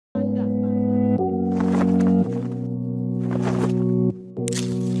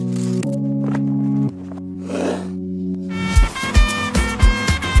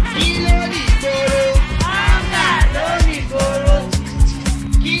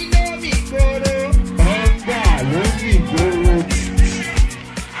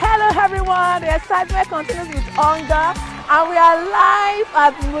the excitement continues with Onga, and we are live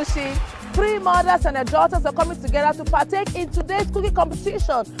at Mushin. 3 mothers and their daughters are coming together to partake in today's cooking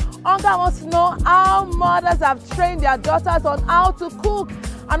competition. Onga wants to know how mothers have trained their daughters on how to cook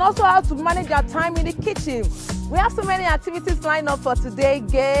and also how to manage their time in the kitchen. We have so many activities lined up for today: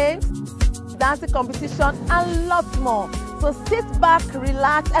 games, dancing competition, and lots more. So sit back,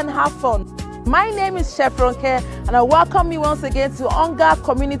 relax, and have fun. My name is Chef Ronke, and I welcome you once again to Onga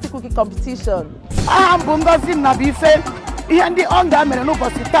Community Cooking Competition. I am Bungazi Nabife, and the Onga Meneno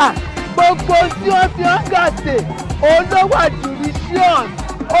Posita. Gbogbo tí ó fi Onga ṣe, olówó jurisdiction,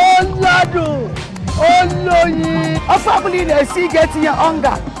 oládùn, olóyin. Ọfà buli le si get your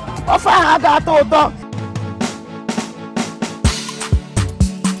Onga. Ọfà aga toto.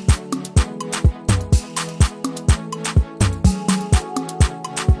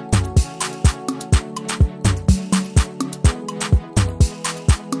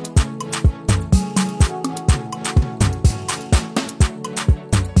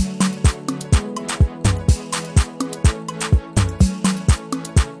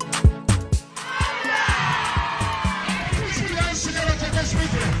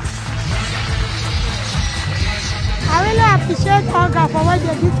 I really appreciate Onga for what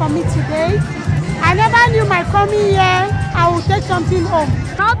they did for me today. I never knew my coming here I would take something home.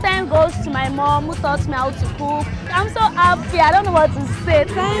 Now thanks goes to my mom who taught me how to cook. I'm so happy, I don't know what to say.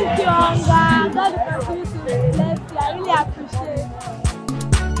 Thank you, Onga. God will continue to bless you. I really appreciate it.